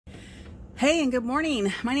Hey and good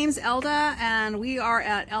morning. My name's Elda and we are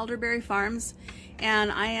at Elderberry Farms,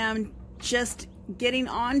 and I am just getting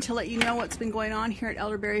on to let you know what's been going on here at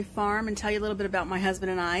Elderberry Farm and tell you a little bit about my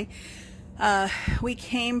husband and I. We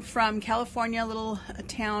came from California, a little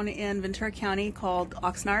town in Ventura County called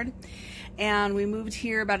Oxnard, and we moved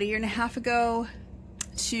here about a year and a half ago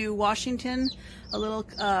to Washington, a little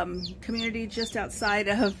community just outside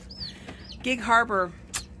of Gig Harbor.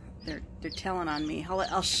 They're telling on me.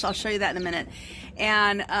 I'll show you that in a minute.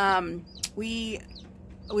 And we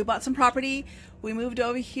bought some property. We moved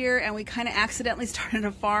over here and we kind of accidentally started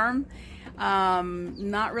a farm.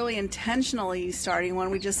 Not really intentionally starting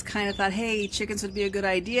one. We just kind of thought, hey, chickens would be a good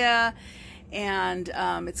idea. And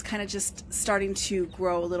it's kind of just starting to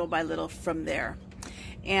grow little by little from there.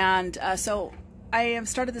 And so I have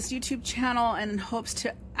started this YouTube channel and in hopes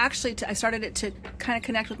to I started it to kind of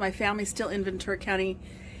connect with my family still in Ventura County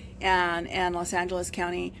and Los Angeles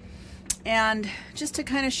County, and just to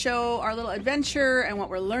kind of show our little adventure and what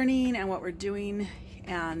we're learning and what we're doing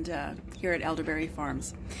and here at Elderberry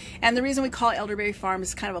Farms. And the reason we call it Elderberry Farms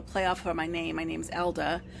is kind of a play off of my name. My name's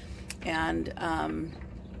Elda, and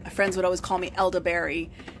friends would always call me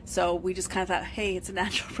Elderberry, so we just kind of thought, hey, it's a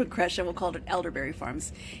natural progression, we'll call it Elderberry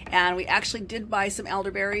Farms. And we actually did buy some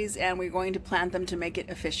elderberries and we're going to plant them to make it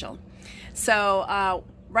official. So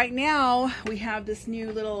right now we have this new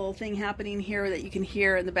little thing happening here that you can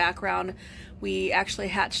hear in the background. We actually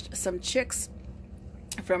hatched some chicks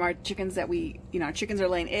from our chickens that our chickens are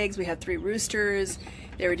laying eggs. We had 3 roosters.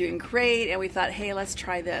 They were doing great and we thought, hey, let's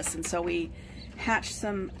try this. And so we hatched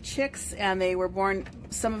some chicks and they were born.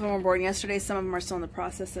 Some of them were born yesterday. Some of them are still in the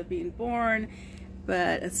process of being born.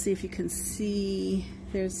 But let's see if you can see.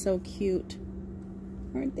 They're so cute.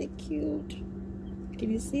 Aren't they cute? Can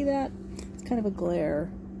you see that? It's kind of a glare.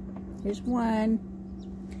 Here's one.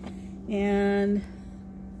 And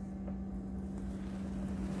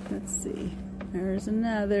let's see. There's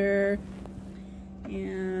another.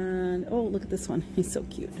 And oh, look at this one. He's so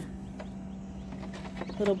cute.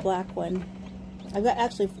 Little black one. I've got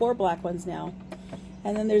actually 4 black ones now.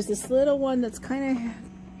 And then there's this little one that's kind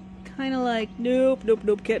of like, nope,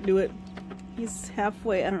 can't do it. He's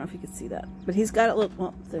halfway. I don't know if you can see that, but he's got it. Look,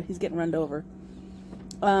 well, he's getting run over.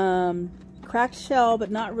 Cracked shell,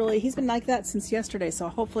 but not really. He's been like that since yesterday, so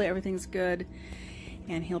hopefully everything's good,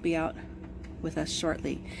 and he'll be out with us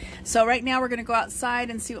shortly. So right now we're going to go outside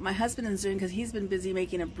and see what my husband is doing, because he's been busy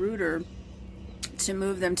making a brooder to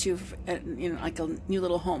move them to, like a new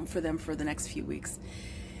little home for them for the next few weeks.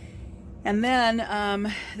 And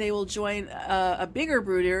then they will join a bigger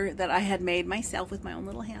brooder that I had made myself with my own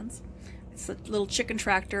little hands. It's a little chicken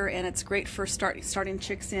tractor, and it's great for starting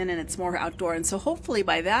chicks in, and it's more outdoor. And so hopefully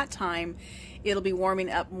by that time it'll be warming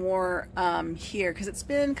up more here, because it's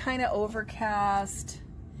been kind of overcast.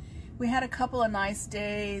 We had a couple of nice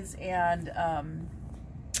days, and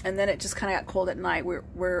then it just kind of got cold at night.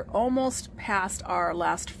 We're almost past our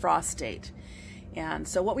last frost date. And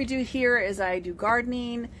so what we do here is I do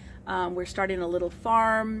gardening. We're starting a little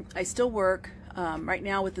farm. I still work. Right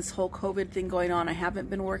now with this whole COVID thing going on, I haven't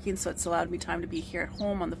been working, so it's allowed me time to be here at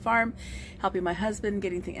home on the farm, helping my husband,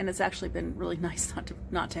 getting things, and it's actually been really nice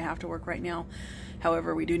not to have to work right now.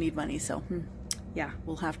 However, we do need money, so yeah,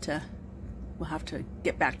 we'll have to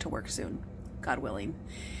get back to work soon, God willing.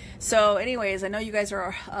 So anyways, I know you guys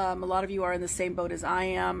are, a lot of you are in the same boat as I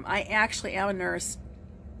am. I actually am a nurse.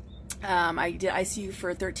 I did ICU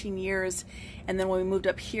for 13 years, and then when we moved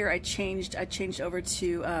up here, I changed over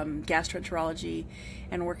to gastroenterology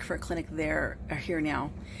and work for a clinic there here now.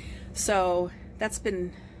 So that's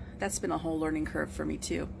been a whole learning curve for me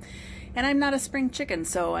too. And I'm not a spring chicken,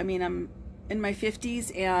 so I mean I'm in my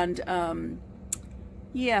 50s, and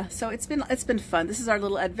yeah, so it's been fun. This is our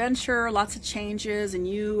little adventure. Lots of changes, a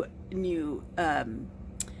new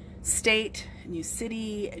state, new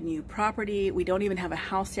city, new property. We don't even have a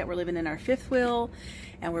house yet. We're living in our 5th wheel,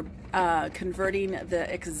 and we're converting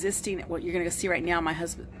the existing, what you're going to see right now, my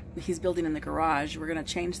husband, he's building in the garage. We're going to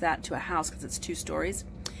change that to a house because it's 2 stories,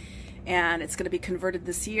 and it's going to be converted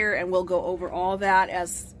this year, and we'll go over all that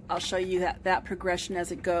as I'll show you that progression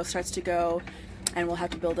as it starts to go, and we'll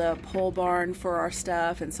have to build a pole barn for our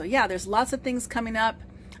stuff. And so yeah, there's lots of things coming up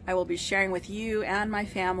I will be sharing with you and my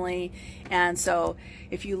family. And so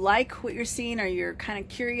if you like what you're seeing, or you're kind of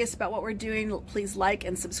curious about what we're doing, please like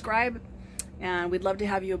and subscribe, and we'd love to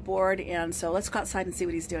have you aboard. And so let's go outside and see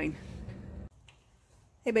what he's doing.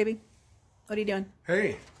 Hey baby, what are you doing?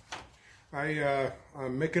 Hey,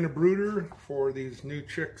 I'm making a brooder for these new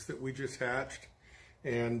chicks that we just hatched.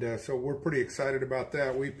 And so we're pretty excited about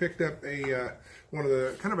that. We picked up one of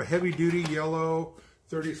the kind of a heavy duty yellow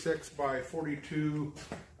 36 by 42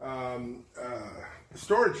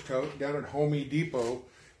 storage tote down at Home Depot.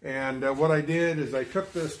 And what I did is I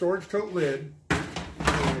took the storage tote lid and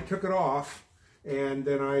I took it off, and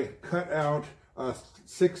then I cut out a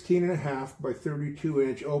 16.5 by 32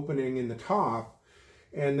 inch opening in the top,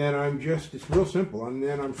 and then it's real simple, and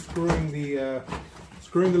then I'm screwing the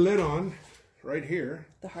lid on right here,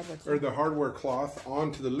 the hardware cloth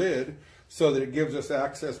onto the lid, so that it gives us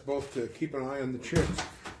access both to keep an eye on the chicks,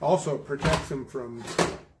 also protects them from,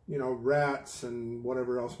 you know, rats and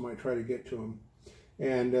whatever else might try to get to them.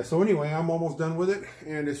 And so anyway, I'm almost done with it,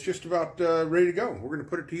 and it's just about ready to go. We're going to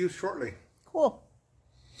put it to use shortly. Cool.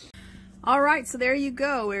 All right, so there you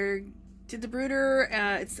go. We did the brooder.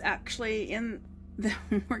 It's actually in the,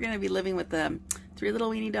 we're going to be living with the 3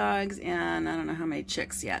 little weenie dogs, and I don't know how many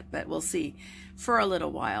chicks yet, but we'll see, for a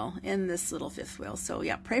little while in this little 5th wheel. So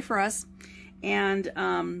yeah, pray for us, and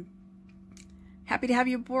happy to have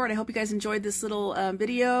you aboard. I hope you guys enjoyed this little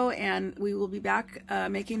video, and we will be back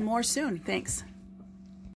making more soon. Thanks.